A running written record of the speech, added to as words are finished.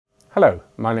Hello,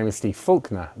 my name is Steve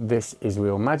Faulkner. This is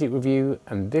Real Magic Review,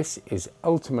 and this is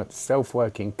Ultimate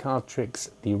Self-Working Card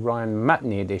Tricks, the Ryan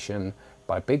Matney edition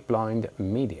by Big Blind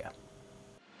Media.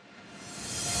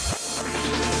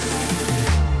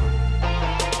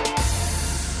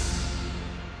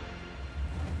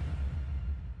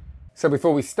 So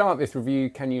before we start this review,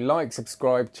 can you like,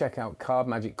 subscribe, check out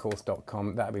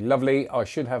cardmagiccourse.com. That'd be lovely. I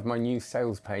should have my new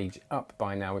sales page up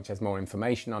by now, which has more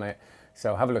information on it.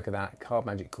 So have a look at that,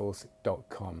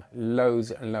 cardmagiccourse.com.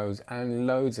 Loads and loads and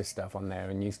loads of stuff on there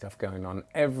and new stuff going on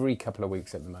every couple of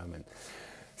weeks at the moment.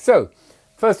 So,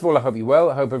 first of all, I hope you're well.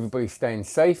 I hope everybody's staying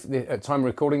safe. At time of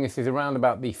recording, this is around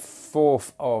about the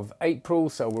 4th of April,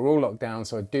 so we're all locked down.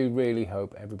 So I do really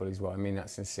hope everybody's well. I mean that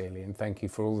sincerely, and thank you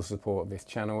for all the support of this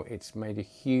channel. It's made a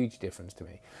huge difference to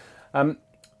me.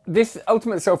 This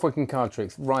Ultimate Self-Working Card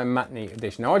Tricks Ryan Matney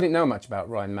edition. Now, I didn't know much about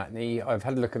Ryan Matney. I've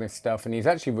had a look at his stuff, and he's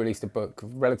actually released a book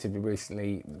relatively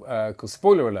recently called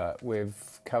Spoiler Alert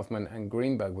with Kaufman and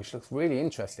Greenberg, which looks really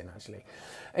interesting, actually.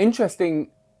 Interesting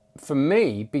for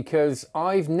me because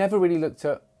I've never really looked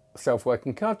at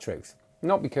self-working card tricks.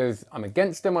 Not because I'm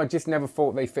against them, I just never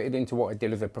thought they fitted into what I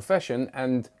did as a profession.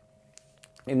 And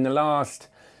in the last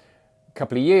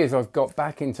couple of years I've got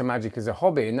back into magic as a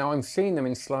hobby, and now I'm seeing them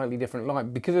in slightly different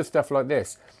light because of stuff like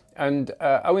this. And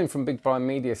Owen from Big Blind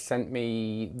Media sent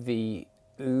me the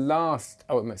last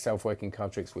Ultimate Self-Working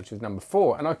Card Tricks, which was number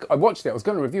 4, and I watched it. I was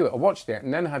going to review it, I watched it,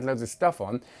 and then I had loads of stuff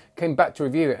on, came back to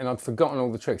review it, and I'd forgotten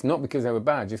all the tricks. Not because they were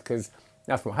bad, just because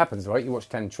that's what happens, right? You watch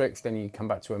 10 tricks, then you come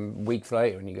back to them weeks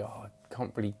later and you go, oh, I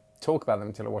can't really talk about them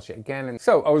until I watch it again. And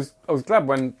so I was glad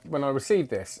when I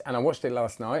received this, and I watched it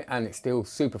last night, and it's still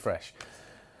super fresh.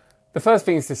 The first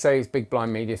thing is to say it's Big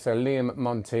Blind Media, so Liam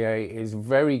Montier is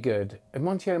very good.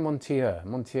 Montier.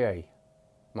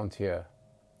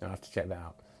 I'll have to check that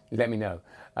out. Let me know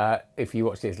if you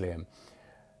watch this, Liam.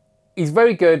 He's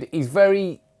very good. He's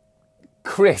very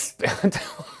crisp. That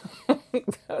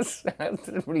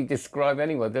doesn't really describe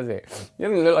anyone, does it? He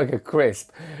doesn't look like a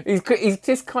crisp. He's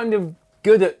just kind of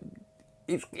good at.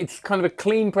 It's kind of a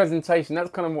clean presentation. That's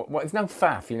kind of what it's no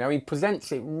faff, you know. He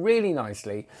presents it really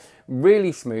nicely,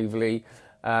 really smoothly,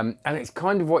 and it's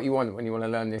kind of what you want when you want to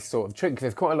learn this sort of trick, because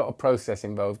there's quite a lot of process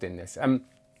involved in this.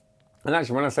 And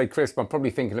actually, when I say crisp, I'm probably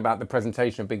thinking about the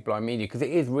presentation of Big Blind Media, because it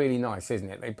is really nice, isn't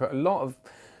it? They put a lot of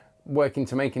work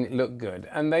into making it look good,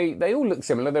 and they all look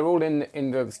similar. They're all in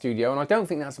the studio, and I don't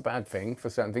think that's a bad thing for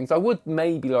certain things. I would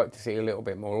maybe like to see a little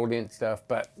bit more audience stuff,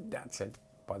 but that's it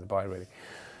by the by, really.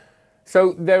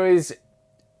 So there is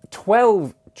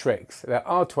 12 tricks. There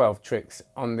are 12 tricks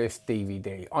on this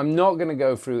DVD. I'm not going to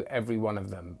go through every one of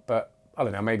them, but I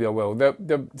don't know, maybe I will.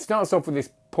 The starts off with this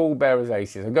Paul Bearer's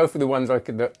Aces. I'll go for the ones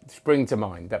that spring to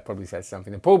mind. That probably says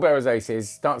something. The Paul Bearer's Aces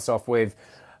starts off with,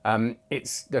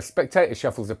 it's the spectator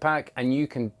shuffles a pack, and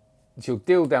she'll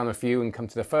deal down a few and come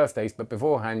to the first ace, but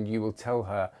beforehand you will tell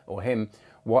her or him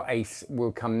what ace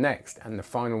will come next, and the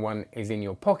final one is in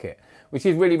your pocket, which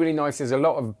is really, really nice. There's a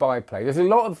lot of byplay. There's a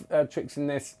lot of tricks in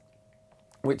this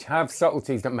which have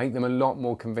subtleties that make them a lot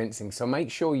more convincing. So make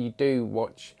sure you do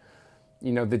watch,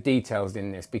 you know, the details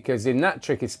in this, because in that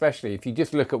trick especially, if you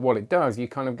just look at what it does, you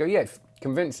kind of go, yeah, it's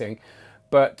convincing,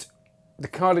 but the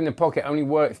card in the pocket only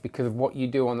works because of what you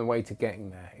do on the way to getting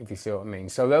there, if you see what I mean.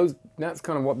 So that's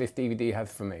kind of what this DVD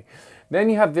has for me. Then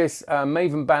you have this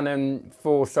Maven Bannon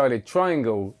 4-sided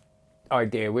triangle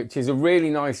idea, which is a really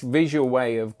nice visual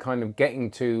way of kind of getting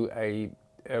to a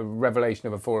revelation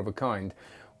of a 4 of a kind,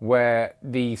 where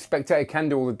the spectator can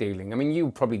do all the dealing. I mean,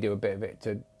 you'll probably do a bit of it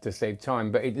to save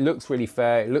time, but it looks really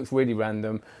fair, it looks really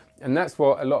random, and that's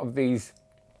what a lot of these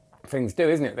things do,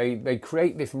 isn't it? They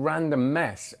create this random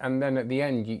mess, and then at the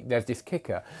end there's this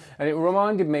kicker. And it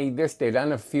reminded me, this did,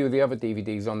 and a few of the other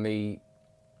DVDs on the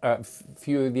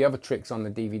few of the other tricks on the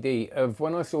DVD, of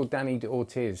when I saw Danny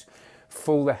Ortiz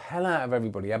fool the hell out of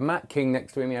everybody. He had Matt King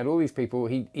next to him, he had all these people.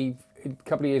 He a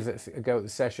couple of years ago at the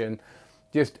session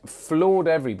just floored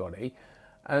everybody,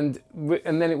 and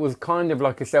then it was kind of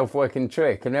like a self-working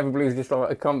trick, and everybody was just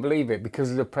like, I can't believe it, because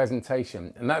of the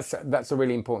presentation. And that's a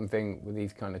really important thing with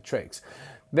these kind of tricks.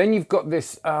 Then you've got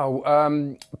this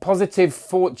positive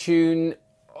fortune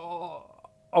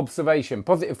observation,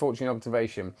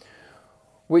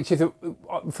 which is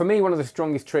for me one of the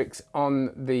strongest tricks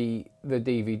on the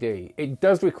DVD. It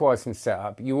does require some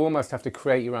setup. You almost have to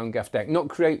create your own gaff deck, not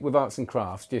create with arts and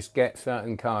crafts, just get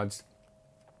certain cards.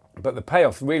 But the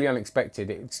payoff's really unexpected.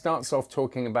 It starts off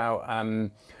talking about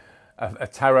a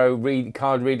tarot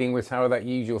card reading with tarot, that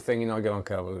usual thing, and I go,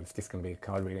 okay, well, it's just going to be a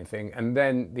card reading thing. And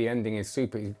then the ending is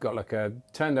super. You've got like a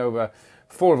turned over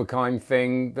four of a kind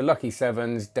thing, the lucky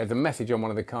sevens, there's a message on one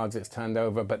of the cards that's turned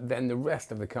over, but then the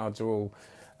rest of the cards are all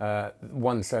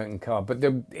one certain card. But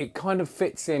it kind of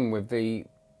fits in with the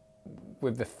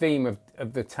theme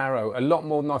of the tarot a lot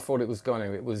more than I thought it was going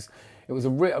to. It was a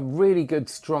really good,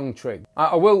 strong trick.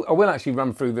 I will actually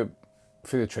run through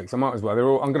the tricks. I might as well.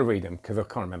 I'm going to read them because I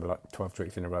can't remember like 12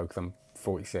 tricks in a row because I'm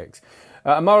 46.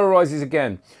 Amara Rises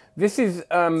again. This is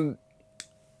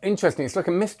interesting. It's like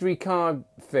a mystery card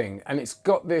thing, and it's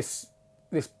got this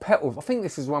petal. I think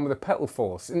this is one with a petal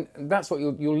force, and that's what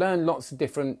you'll learn lots of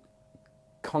different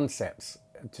concepts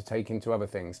to take into other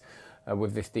things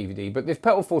with this DVD. But this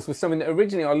petal force was something that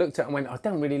originally I looked at and went, I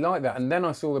don't really like that, and then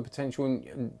I saw the potential,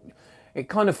 and it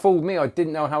kind of fooled me. I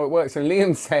didn't know how it works, and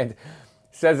Liam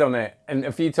says on it, and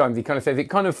a few times he kind of says it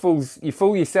kind of you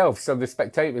fool yourself, so the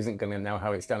spectator isn't going to know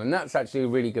how it's done. And that's actually a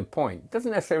really good point. It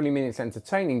doesn't necessarily mean it's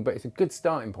entertaining, but it's a good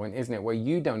starting point, isn't it, where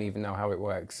you don't even know how it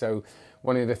works. So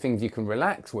one of the things you can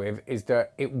relax with is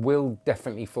that it will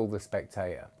definitely fool the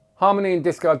spectator. Harmony and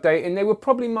discard dating, they were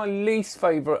probably my least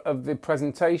favourite of the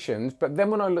presentations, but then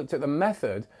when I looked at the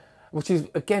method, which is,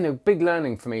 again, a big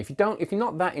learning for me. If you're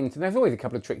not that into, there's always a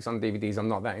couple of tricks on DVDs I'm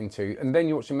not that into, and then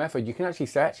you watch the method, you can actually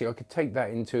say, actually, I could take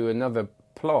that into another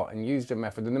plot and use the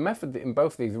method. And the method in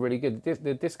both of these are really good.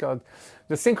 The discard,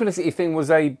 the synchronicity thing was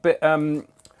a bit,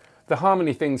 the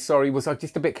harmony thing, sorry, was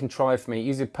just a bit contrived for me. It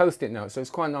uses Post-it notes, so it's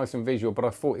quite nice and visual, but I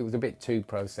thought it was a bit too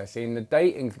processy. And the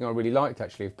dating thing I really liked,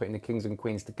 actually, of putting the kings and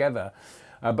queens together.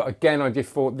 But again, I just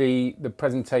thought the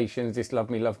presentations, this love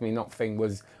me not thing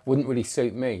wouldn't really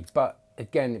suit me. But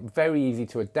again, very easy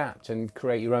to adapt and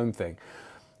create your own thing.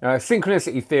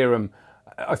 Synchronicity theorem,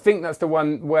 I think that's the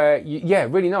one where, yeah,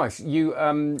 really nice.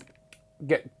 You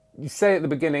say at the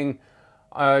beginning,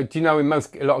 do you know in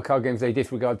a lot of card games they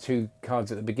disregard 2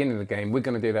 cards at the beginning of the game. We're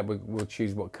going to do that. We'll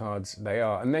choose what cards they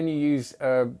are. And then you use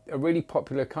a really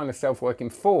popular kind of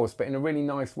self-working force, but in a really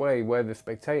nice way where the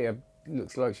spectator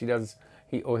looks like he does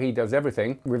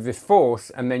everything with this force,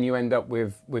 and then you end up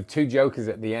with 2 jokers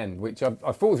at the end, which I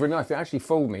thought was really nice. It actually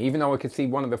fooled me, even though I could see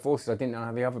one of the forces. I didn't know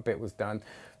how the other bit was done.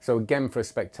 So again, for a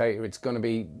spectator, it's going to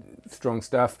be strong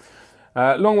stuff.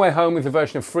 Long Way Home is a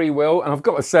version of Free Will, and I've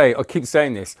got to say, I keep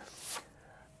saying this,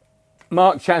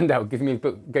 Mark Chandow gave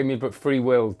me a book Free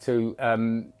Will to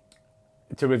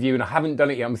review, and I haven't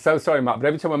done it yet. I'm so sorry, Mark, but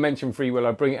every time I mention Free Will,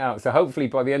 I bring it out. So hopefully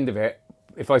by the end of it,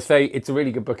 if I say it's a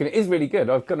really good book, and it is really good,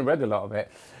 I've kind of read a lot of it,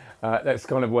 that's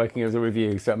kind of working as a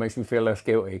review, so it makes me feel less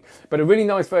guilty. But a really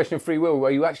nice version of Free Will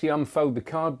where you actually unfold the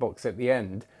card box at the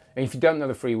end. And if you don't know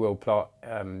the Free Will plot,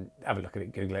 have a look at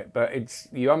it, Google it. But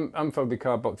you unfold the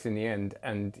card box in the end,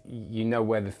 and you know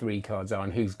where the 3 cards are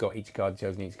and who's got each card,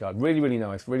 chosen each card. Really, really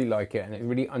nice, really like it, and it's a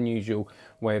really unusual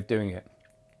way of doing it.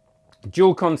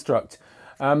 Dual Construct.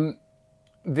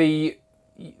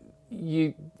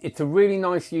 It's a really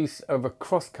nice use of a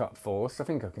cross-cut force. I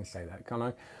think I can say that,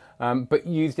 can't I? But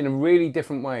used in a really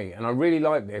different way, and I really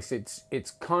like this.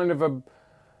 It's kind of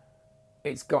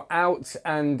it's got outs,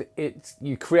 and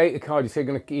you create a card. You say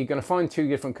you're gonna find 2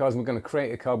 different cards, and we're gonna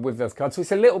create a card with those cards. So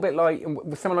it's a little bit like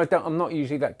with someone I'm not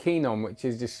usually that keen on, which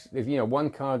is just, one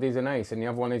card is an ace and the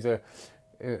other one is a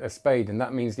spade, and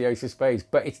that means the ace of spades.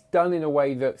 But it's done in a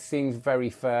way that seems very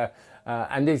fair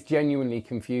and is genuinely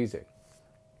confusing.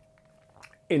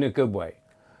 In a good way.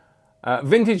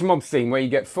 Vintage mob scene where you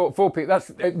get four people.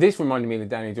 This reminded me of the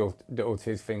Danny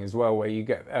Ortiz thing as well, where you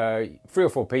get 3 or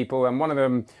 4 people, and one of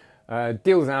them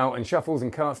deals out and shuffles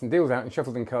and carts and deals out and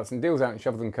shuffles and carts and deals out and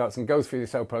shuffles and carts and goes through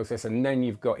this whole process, and then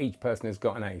you've got each person has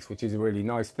got an ace, which is a really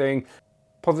nice thing.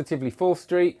 Positively 4th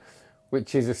Street,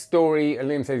 which is a story.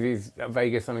 Liam says he's at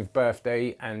Vegas on his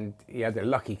birthday and he had a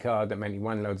lucky card that meant he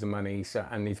won loads of money.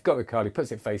 And he's got the card, he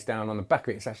puts it face down. On the back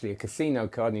of it, it's actually a casino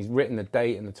card, and he's written the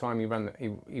date and the time he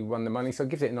won the money. So it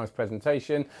gives it a nice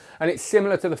presentation. And it's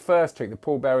similar to the first trick, the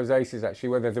Paul Bearer's Aces, actually,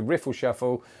 where there's a riffle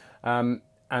shuffle.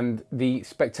 And the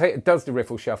spectator does the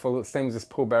riffle shuffle, the same as this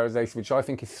Paul Bearer's Ace, which I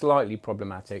think is slightly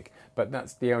problematic. But they're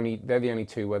the only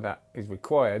 2 where that is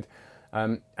required.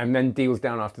 And then deals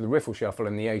down after the riffle shuffle,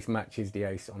 and the ace matches the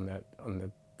ace on the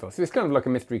floor. So it's kind of like a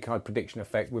mystery card prediction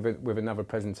effect with another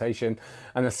presentation.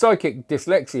 And the psychic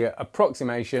dyslexia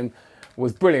approximation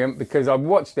was brilliant because I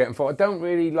watched it and thought, I don't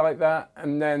really like that.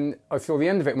 And then I saw the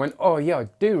end of it and went, oh yeah, I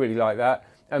do really like that.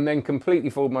 And then completely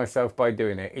fooled myself by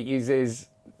doing it. It uses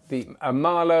a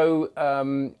Marlowe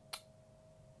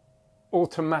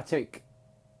automatic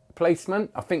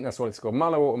placement. I think that's what it's called,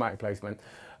 Marlowe automatic placement.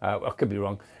 I could be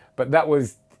wrong. But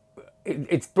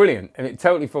it's brilliant, and it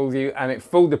totally fools you, and it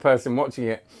fooled the person watching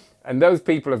it. And those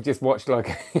people have just watched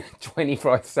like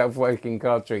 25 self-working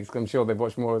card tricks. I'm sure they've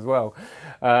watched more as well.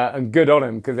 And good on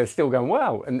them, because they're still going,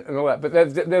 wow, and all that. But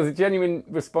there's a genuine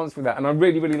response with that, and I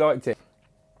really, really liked it.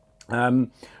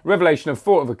 Revelation of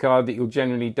thought of a card that you'll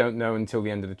generally don't know until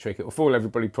the end of the trick. It will fool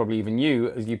everybody, probably even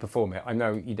you, as you perform it. I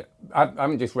know you don't, I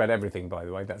haven't just read everything, by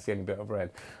the way. That's the only bit I've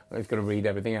read. I've got to read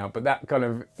everything out. But that kind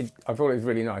of, I thought it was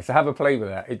really nice. To have a play with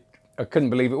that, I couldn't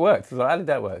believe it worked. I was like, how did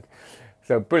that work?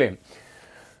 So brilliant.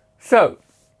 So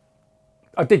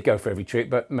I did go for every trick,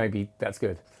 but maybe that's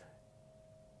good.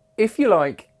 If you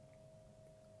like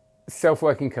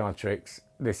self-working card tricks,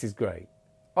 this is great.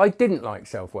 I didn't like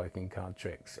self-working card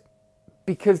tricks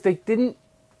because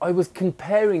I was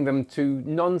comparing them to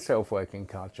non-self-working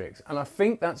card tricks. And I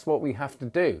think that's what we have to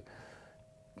do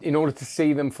in order to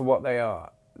see them for what they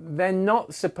are. They're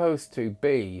not supposed to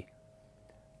be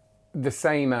the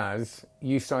same as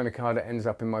you sign a card that ends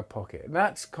up in my pocket.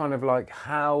 That's kind of like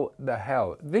how the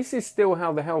hell. This is still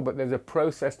how the hell, but there's a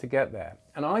process to get there.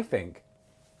 And I think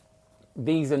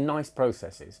these are nice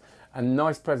processes and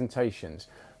nice presentations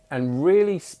and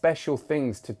really special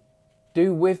things to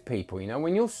do with people. You know,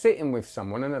 when you're sitting with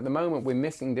someone, and at the moment we're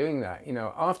missing doing that, you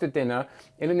know, after dinner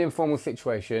in an informal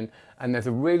situation, and there's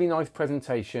a really nice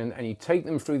presentation and you take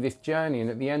them through this journey, and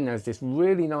at the end there's this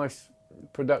really nice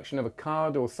production of a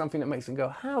card or something that makes them go,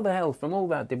 how the hell from all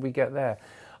that did we get there?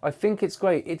 I think it's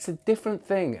great. It's a different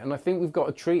thing, and I think we've got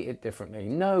to treat it differently.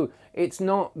 No, it's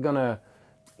not gonna,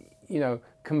 you know,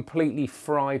 completely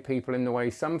fry people in the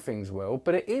way some things will,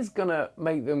 but it is gonna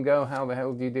make them go, how the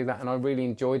hell do you do that? And I really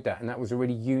enjoyed that, and that was a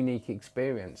really unique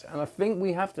experience. And I think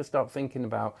we have to start thinking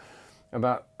about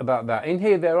that. In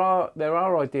here there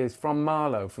are ideas from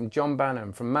Marlowe, from John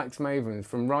Bannon, from Max Mavens,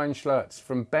 from Ryan Schlertz,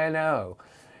 from Ben O.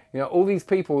 You know, all these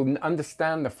people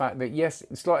understand the fact that yes,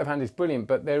 sleight of hand is brilliant,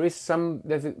 but there's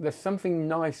something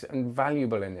nice and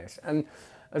valuable in this. And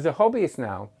as a hobbyist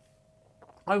now,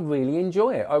 I really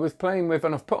enjoy it. I was playing with,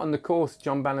 and I've put on the course,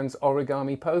 John Bannon's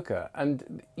Origami Poker.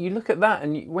 And you look at that,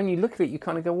 and when you look at it, you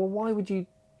kind of go, well, why would you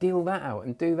deal that out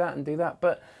and do that and do that?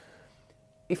 But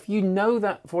if you know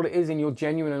that for what it is and you're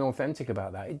genuine and authentic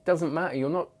about that, it doesn't matter. You're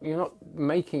not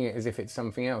making it as if it's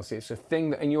something else. It's a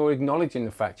thing that, and you're acknowledging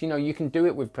the fact. You know, you can do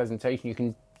it with presentation. You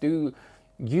can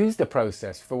use the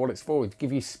process for what it's for, to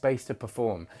give you space to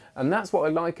perform. And that's what I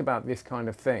like about this kind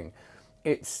of thing.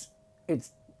 It's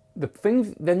the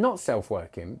things, they're not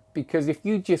self-working, because if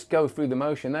you just go through the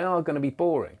motion, they are going to be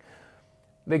boring.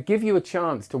 They give you a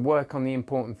chance to work on the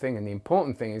important thing, and the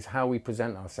important thing is how we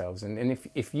present ourselves. And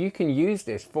if you can use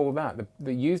this for that,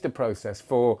 use the process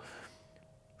for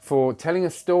telling a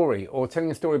story, or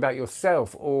telling a story about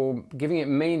yourself, or giving it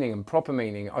meaning and proper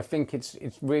meaning, I think it's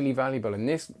really valuable. And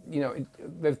this, you know,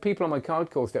 there's people on my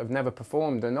card course that have never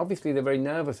performed, and obviously they're very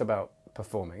nervous about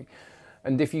performing.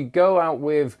 And if you go out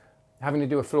with having to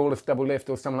do a flawless double lift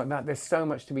or something like that, there's so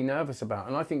much to be nervous about.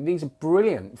 And I think these are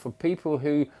brilliant for people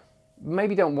who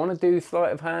maybe don't want to do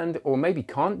sleight of hand, or maybe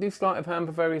can't do sleight of hand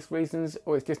for various reasons,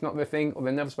 or it's just not their thing, or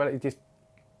they're nervous about it. Just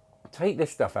take this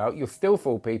stuff out. You'll still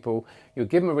fool people. You'll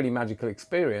give them a really magical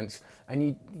experience,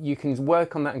 and you can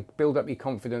work on that and build up your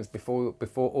confidence before,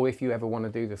 or if you ever want to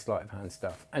do the sleight of hand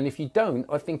stuff. And if you don't,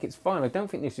 I think it's fine. I don't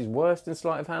think this is worse than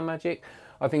sleight of hand magic.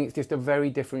 I think it's just a very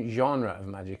different genre of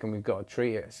magic, and we've got to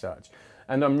treat it as such.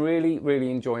 And I'm really, really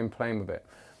enjoying playing with it.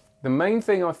 The main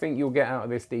thing I think you'll get out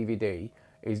of this DVD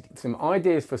is some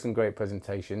ideas for some great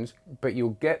presentations, but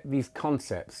you'll get these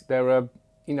concepts. There are,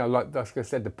 you know, like I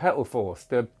said, the petal force,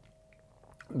 I'm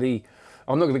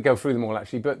not going to go through them all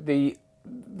actually, but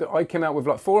I came out with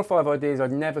like 4 or 5 ideas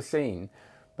I'd never seen,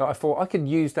 that I thought I could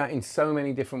use that in so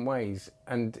many different ways,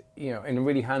 and, you know, in a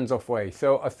really hands-off way.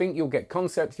 So I think you'll get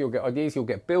concepts, you'll get ideas, you'll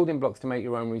get building blocks to make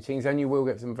your own routines, and you will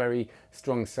get some very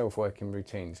strong self-working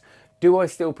routines. Do I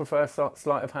still prefer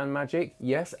sleight of hand magic?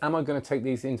 Yes. Am I going to take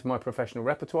these into my professional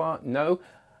repertoire? No.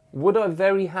 Would I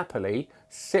very happily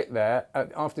sit there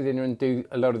after dinner and do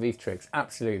a lot of these tricks?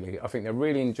 Absolutely. I think they're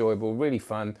really enjoyable, really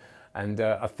fun, and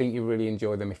I think you really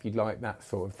enjoy them if you like that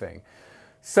sort of thing.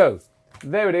 So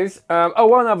there it is. Oh,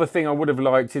 one other thing I would have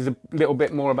liked is a little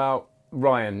bit more about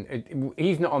Ryan.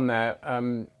 He's not on there.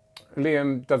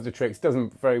 Liam does the tricks,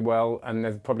 doesn't very well, and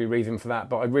there's probably a reason for that,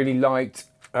 but I really liked,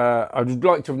 I'd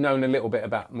like to have known a little bit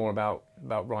more about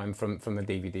Ryan from the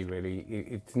DVD, really.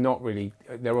 It's not really,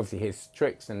 they're obviously his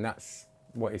tricks, and that's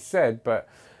what is said, but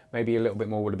maybe a little bit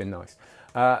more would have been nice.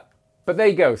 But there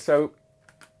you go. So,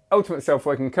 Ultimate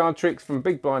Self-Working Card Tricks from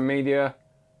Big Blind Media.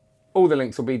 All the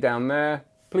links will be down there.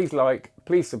 Please like,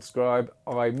 please subscribe.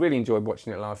 I really enjoyed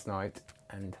watching it last night,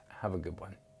 and have a good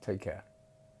one. Take care.